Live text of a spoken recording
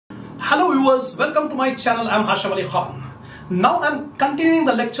Hello viewers, welcome to my channel. I am Hasham. Now I am continuing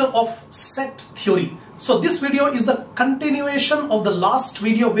the lecture of set theory. So this video is the continuation of the last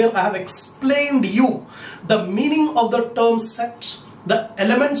video where I have explained you the meaning of the term set, the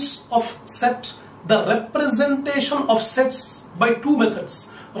elements of set, the representation of sets by two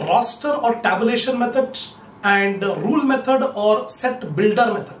methods, roster or tabulation method and rule method or set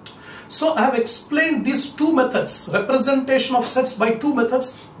builder method. So I have explained these two methods, representation of sets by two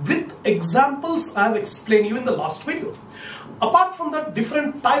methods with examples I have explained you in the last video. Apart from the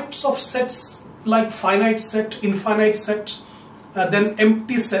different types of sets like finite set, infinite set, then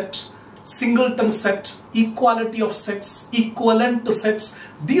empty set, singleton set, equality of sets, equivalent sets,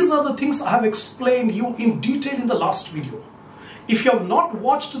 these are the things I have explained you in detail in the last video. If you have not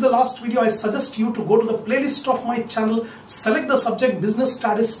watched the last video, I suggest you to go to the playlist of my channel, select the subject business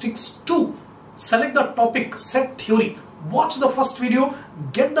statistics 2, select the topic set theory, watch the first video,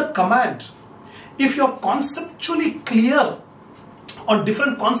 get the command. If you are conceptually clear on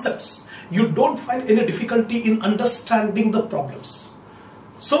different concepts, you don't find any difficulty in understanding the problems.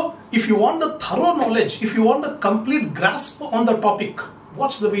 So if you want the thorough knowledge, if you want the complete grasp on the topic,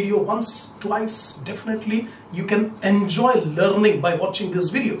 watch the video once, twice, definitely you can enjoy learning by watching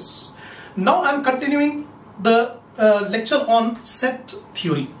these videos. Now I am continuing the lecture on set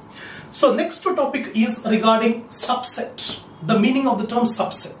theory. So next topic is regarding subset, the meaning of the term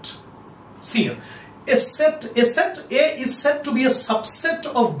subset. See here, a set A is said to be a subset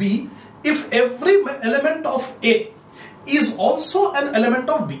of B if every element of A is also an element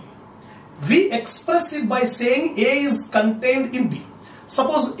of B. We express it by saying A is contained in B.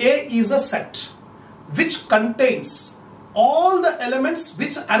 Suppose A is a set which contains all the elements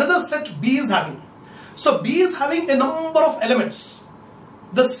which another set B is having. So B is having a number of elements.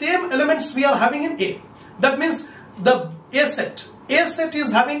 The same elements we are having in A. That means the A set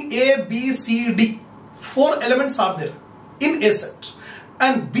is having A, B, C, D. 4 elements are there in A set.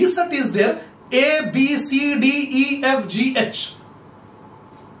 And B set is there A, B, C, D, E, F, G, H.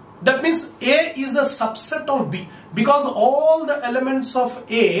 That means A is a subset of B because all the elements of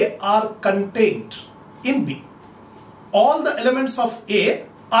A are contained in B. All the elements of A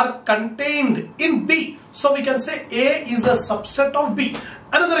are contained in B. So we can say A is a subset of B.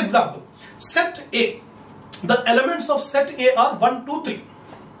 Another example, set A. The elements of set A are 1, 2, 3.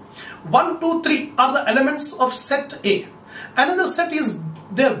 1, 2, 3 are the elements of set A. Another set is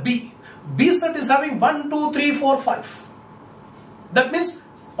there B. B set is having 1, 2, 3, 4, 5. That means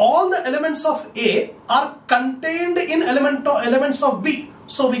all the elements of A are contained in elements of B.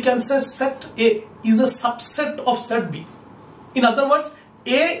 So we can say set A is a subset of set B. In other words,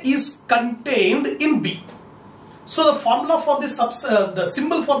 A is contained in B. So the formula for this the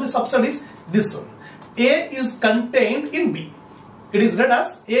symbol for this subset is this one. A is contained in B. It is read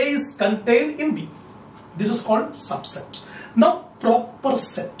as A is contained in B. This is called subset. Now proper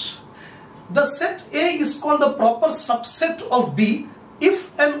set. The set A is called the proper subset of B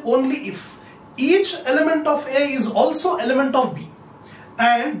if and only if each element of A is also element of B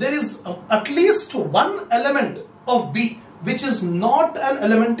and there is at least one element of B which is not an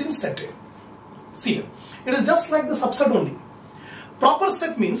element in set A. See here, it is just like the subset only. Proper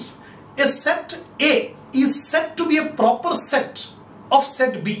set means a set A is said to be a proper set of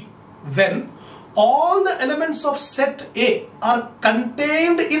set B when all the elements of set A are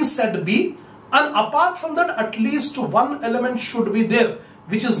contained in set B, and apart from that at least one element should be there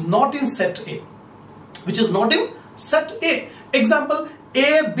which is not in set A. Which is not in set A. Example,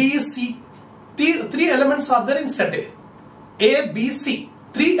 A, B, C. Three elements are there in set A. A, B, C.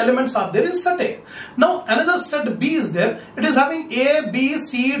 3 elements are there in set A. Now another set B is there. It is having A, B,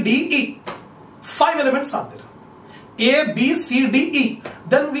 C, D, E. 5 elements are there. A, B, C, D, E.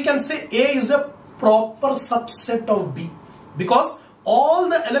 Then we can say A is a proper subset of B because all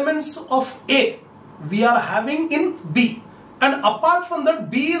the elements of A we are having in B, and apart from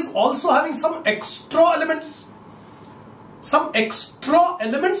that B is also having some extra elements. Some extra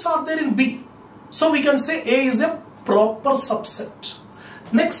elements are there in B. So we can say A is a proper subset.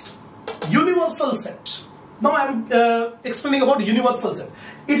 Next, universal set. Now I am explaining about universal set.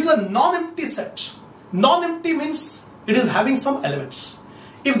 It is a non-empty set. Non-empty means it is having some elements.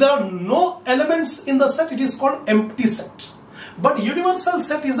 If there are no elements in the set, it is called empty set. But universal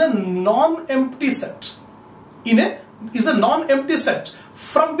set is a non-empty set. Is a non-empty set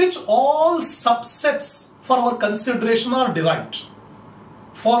from which all subsets for our consideration are derived.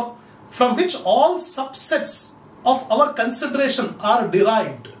 From which all subsets of our consideration are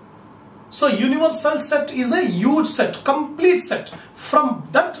derived. So universal set is a huge set, complete set. From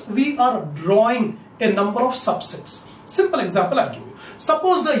that we are drawing a number of subsets. Simple example I will give you.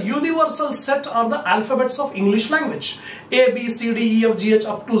 Suppose the universal set are the alphabets of English language. A, B, C, D, E, F, G, H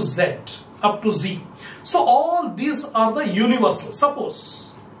up to Z, up to Z. So all these are the universal.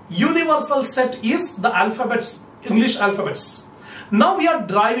 Suppose universal set is the alphabets, English alphabets. Now we are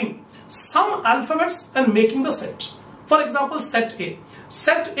deriving some alphabets and making the set. For example, set A.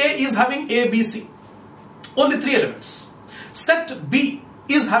 Set A is having A, B, C. Only 3 elements. Set B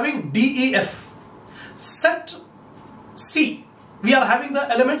is having D, E, F. Set C, we are having the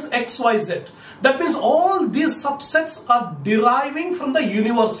elements X, Y, Z. That means all these subsets are deriving from the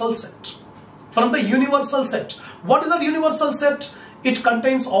universal set. From the universal set. What is that universal set? It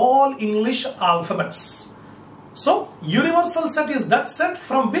contains all English alphabets. So, universal set is that set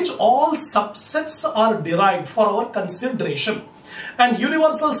from which all subsets are derived for our consideration. And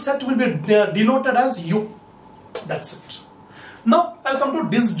universal set will be denoted as U. That's it. Now, I'll come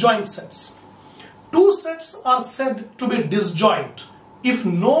to disjoint sets. Two sets are said to be disjoint if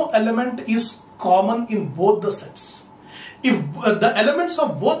no element is common in both the sets. If the elements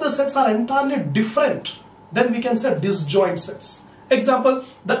of both the sets are entirely different, then we can say disjoint sets. Example,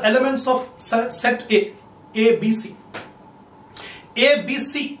 the elements of set A, A, B, C. A, B,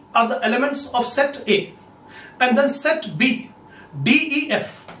 C are the elements of set A. And then set B, D, E,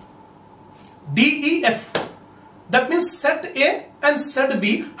 F. D, E, F. That means set A and set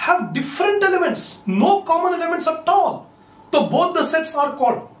B have different elements, no common elements at all. So both the sets are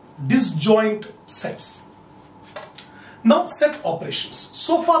called disjoint sets. Now set operations.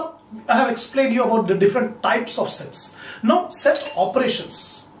 So far I have explained you about the different types of sets. Now set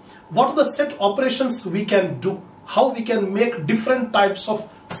operations. What are the set operations we can do? How we can make different types of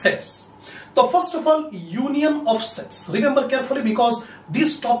sets? So first of all, union of sets. Remember carefully because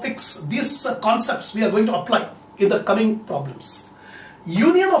these topics, these concepts we are going to apply in the coming problems.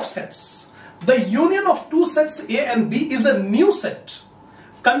 Union of sets. The union of two sets A and B is a new set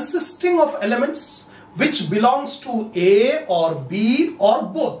consisting of elements which belongs to A or B or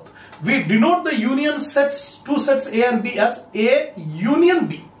both. We denote the union sets, two sets A and B as A union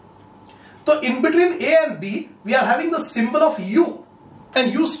B. So in between A and B, we are having the symbol of U,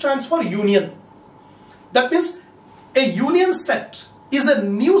 and U stands for union. That means a union set is a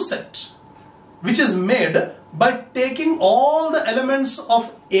new set which is made by taking all the elements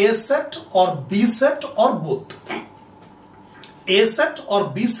of A set or B set or both. A set or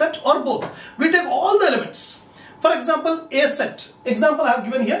B set or both. We take all the elements. For example, A set. Example I have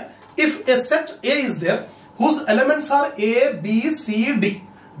given here. If a set A is there, whose elements are A, B, C, D.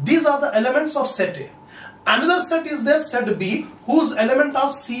 These are the elements of set A. Another set is there, set B, whose elements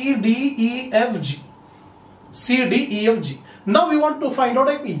are C, D, E, F, G. C, D, E, F, G. Now we want to find out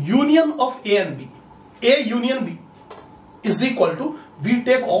a union of A and B. A union B is equal to, we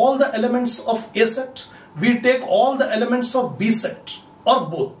take all the elements of A set, we take all the elements of B set or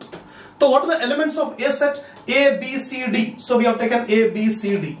both. So what are the elements of A set? A, B, C, D. So we have taken A, B,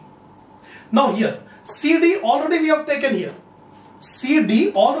 C, D. Now here, C, D already we have taken here. C,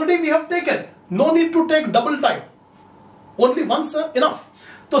 D already we have taken. No need to take double time. Only once enough.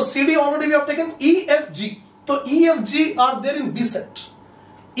 So C, D already we have taken. E, F, G. So E, F, G are there in B set.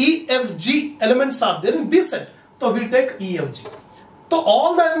 E, F, G elements are there in B set. So we take E, F, G. So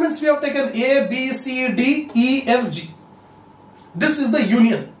all the elements we have taken A, B, C, D, E, F, G. This is the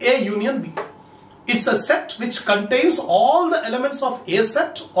union, A union B. It's a set which contains all the elements of A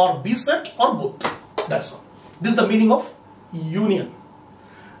set or B set or both. That's all. This is the meaning of union.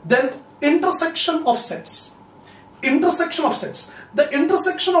 Then intersection of sets. Intersection of sets. The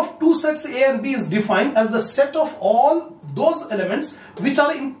intersection of two sets A and B is defined as the set of all those elements which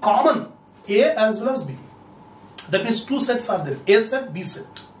are in common A as well as B. That means two sets are there, A set, B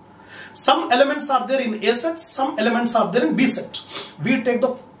set. Some elements are there in A set, some elements are there in B set. We take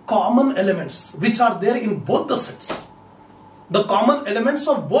the common elements which are there in both the sets. The common elements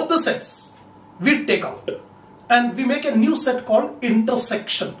of both the sets we take out and we make a new set called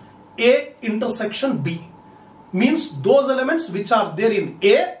intersection. A intersection B means those elements which are there in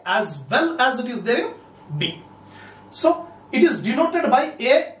A as well as it is there in B. So it is denoted by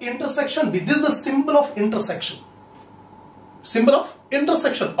A intersection B. This is the symbol of intersection. Symbol of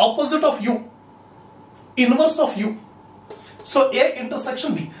intersection, opposite of U, inverse of U. So A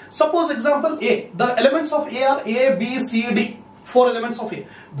intersection B. Suppose example A, the elements of A are A, B, C, D. 4 elements of A.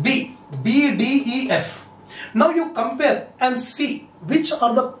 B, B, D, E, F. Now you compare and see which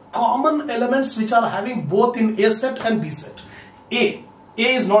are the common elements which are having both in A set and B set. A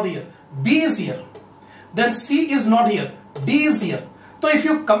is not here. B is here. Then C is not here. D is here. So if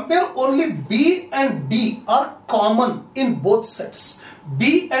you compare, only B and D are common in both sets.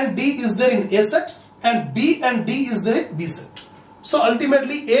 B and D is there in A set and B and D is there in B set. So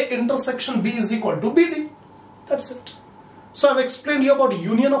ultimately A intersection B is equal to BD. That's it. So I've explained here about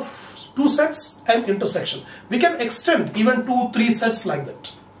union of two sets and intersection. We can extend even 2-3 sets like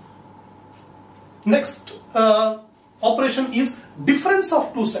that. Next operation is difference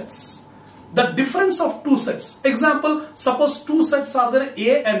of two sets. The difference of two sets. Example, suppose two sets are there,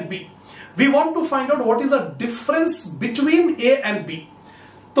 A and B. We want to find out what is the difference between A and B.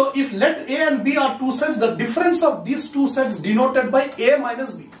 So if let A and B are two sets, the difference of these two sets denoted by A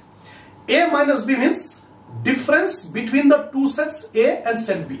minus B. A minus B means difference between the two sets A and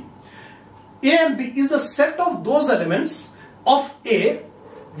set B. A and B is the set of those elements of A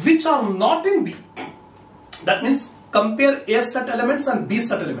which are not in B. That means compare A set elements and B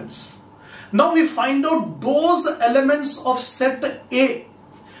set elements. Now we find out those elements of set A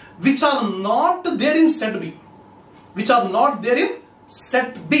which are not there in set B. Which are not there in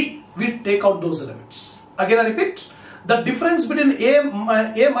set B. We take out those elements. Again I repeat, the difference between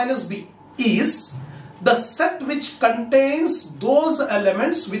A minus B is the set which contains those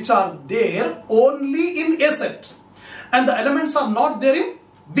elements which are there only in A set and the elements are not there in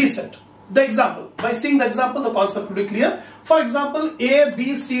B set. The example, by seeing the example the concept will be clear. For example, A,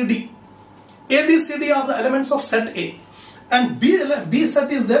 B, C, D. A, B, C, D are the elements of set A and B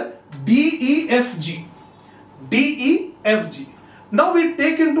set is there D, E, F, G. D, E, F, G. Now we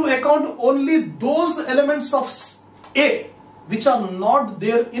take into account only those elements of A which are not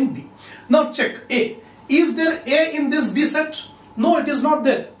there in B. Now check A. Is there A in this B set? No, it is not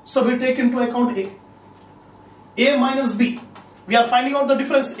there. So we take into account A. A minus B. We are finding out the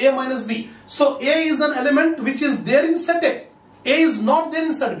difference A minus B. So A is an element which is there in set A. A is not there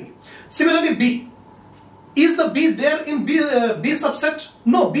in set B. Similarly B. Is the B there in B subset?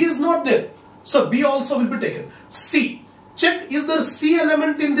 No, B is not there. So B also will be taken. C. Check, is there C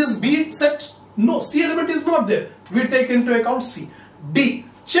element in this B set? No, C element is not there. We take into account C. D.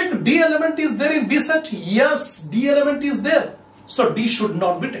 Check, D element is there in B set? Yes, D element is there. So D should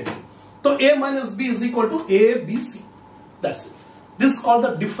not be taken. So A minus B is equal to A, B, C. That's it. This is called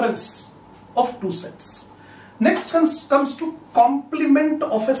the difference of two sets. Next comes to complement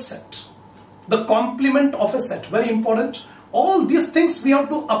of a set. The complement of a set, very important. All these things we have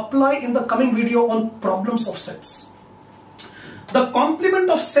to apply in the coming video on problems of sets. The complement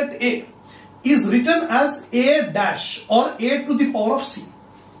of set A is written as A dash or A to the power of C.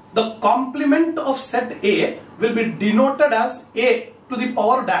 The complement of set A will be denoted as A to the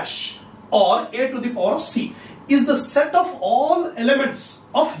power dash or A to the power of C. Is the set of all elements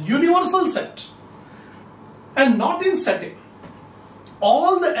of universal set and not in set A.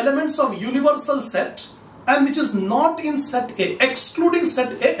 All the elements of universal set and which is not in set A, excluding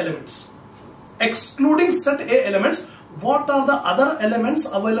set A elements. Excluding set A elements, what are the other elements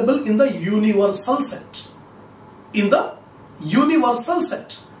available in the universal set? In the universal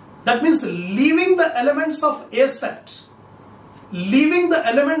set. That means leaving the elements of A set. Leaving the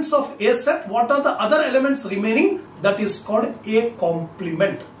elements of A set, what are the other elements remaining? That is called A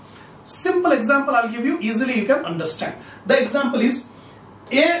complement. Simple example I'll give you, easily you can understand. The example is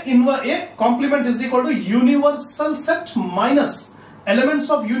A complement is equal to universal set minus elements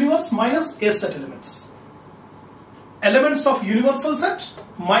of universe minus A set elements. Elements of universal set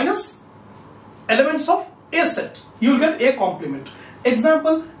minus elements of A set. You will get A complement.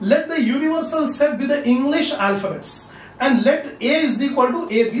 Example, let the universal set be the English alphabets and let A is equal to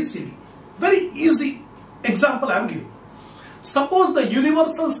A, B, C, D. Very easy example I am giving. Suppose the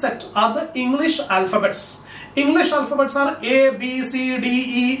universal set are the English alphabets. English alphabets are A, B, C, D,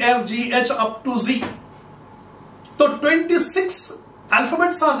 E, F, G, H up to Z. So 26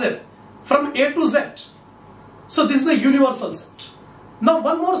 alphabets are there from A to Z. So this is a universal set. Now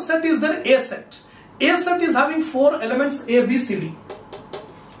one more set is there, A set. A set is having 4 elements A, B, C, D.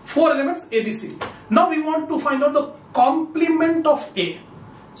 4 elements A, B, C, D. Now we want to find out the complement of A.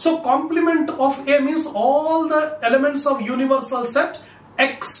 So complement of A means all the elements of universal set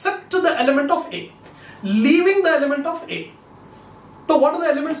except the element of A. Leaving the element of A. So what are the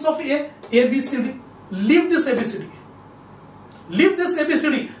elements of A? A, B, C, D. Leave this A, B, C, D. Leave this A, B, C,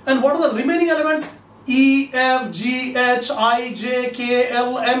 D. And what are the remaining elements? E, F, G, H, I, J, K,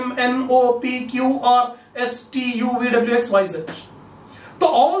 L, M, N, O, P, Q, R, S, T, U, V, W, X, Y, Z. So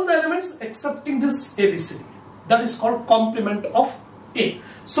all the elements excepting this A, B, C, D. That is called complement of A.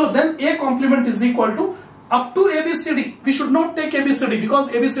 So then A complement is equal to up to A, B, C, D. We should not take A, B, C, D because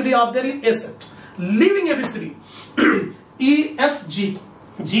A, B, C, D are there in A set. Leaving A, B, C, D. E, F, G,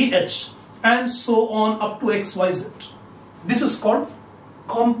 G, H and so on up to X, Y, Z. This is called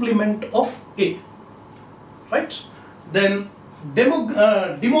complement of A. Right? Then De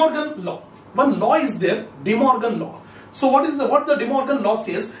Morgan law. One law is there, De Morgan law. So what the De Morgan law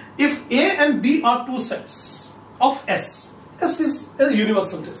says? If A and B are two sets of S is a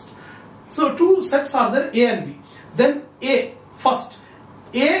universal test. So two sets are there, A and B. Then A first,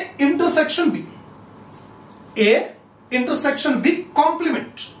 A intersection B. A intersection B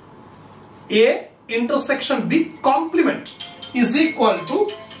complement. A intersection B complement is equal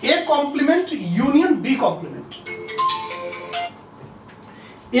to A complement union B complement.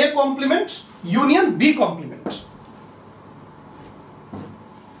 A complement union B complement.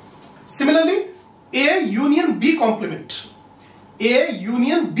 Similarly, A union B complement. A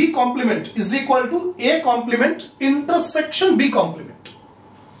union B complement is equal to A complement intersection B complement.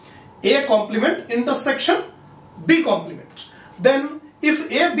 A complement intersection B complement. Then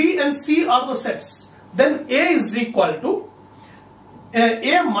if A, B and C are the sets, then A is equal to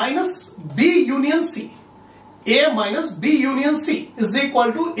A minus B union C. A minus B union C is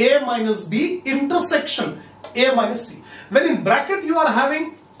equal to A minus B intersection A minus C. When in bracket you are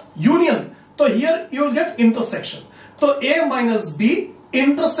having union, so here you will get intersection. So A minus B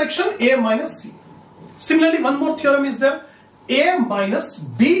intersection A minus C. Similarly, one more theorem is there. A minus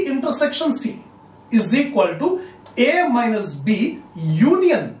B intersection C is equal to A minus B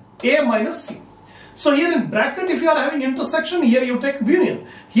union A minus C. So here in bracket, if you are having intersection, here you take union.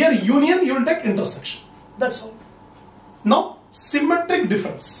 Here union, you will take intersection. That's all. Now, symmetric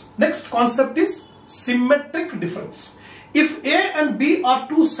difference. Next concept is symmetric difference. If A and B are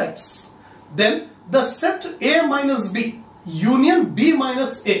two sets, then the set A minus B union B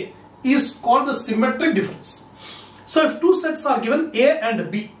minus A is called the symmetric difference. So if two sets are given A and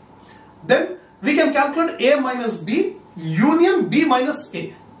B, then we can calculate A minus B union B minus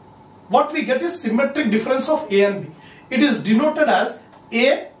A. What we get is symmetric difference of A and B. It is denoted as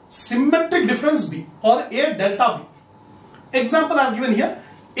A symmetric difference B or A delta B. Example I have given here.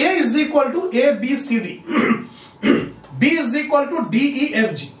 A is equal to A, B, C, D. B is equal to D, E,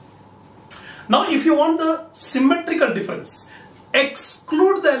 F, G. Now if you want the symmetrical difference,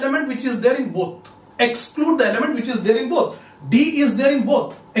 exclude the element which is there in both. Exclude the element which is there in both. D is there in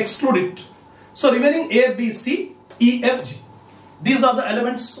both. Exclude it. So remaining A, B, C, E, F, G. These are the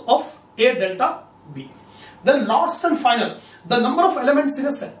elements of A delta B. Then last and final, the number of elements in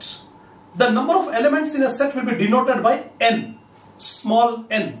a set. The number of elements in a set will be denoted by n, small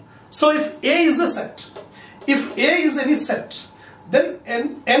n. So if A is a set, if A is any set, then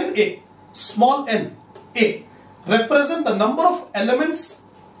NA, small n, A, represent the number of elements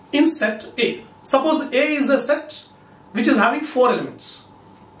in set A. Suppose A is a set which is having 4 elements.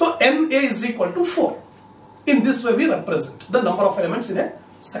 So NA is equal to 4. In this way we represent the number of elements in a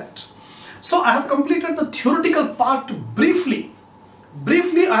set. So I have completed the theoretical part briefly.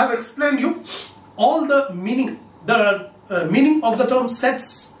 Briefly I have explained you all the meaning of the term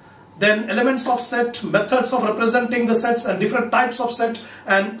sets, then elements of set, methods of representing the sets and different types of set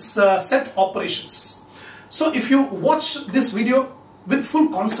and set operations. So if you watch this video with full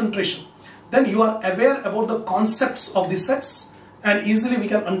concentration, then you are aware about the concepts of the sets and easily we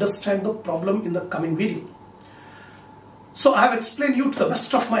can understand the problem in the coming video. So I have explained you to the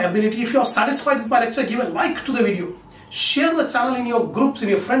best of my ability. If you are satisfied with my lecture, give a like to the video. Share the channel in your groups, in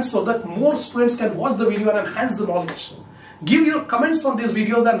your friends, so that more students can watch the video and enhance the knowledge. Give your comments on these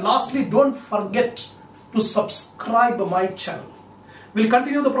videos, and lastly, don't forget to subscribe to my channel. We'll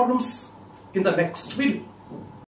continue the problems in the next video.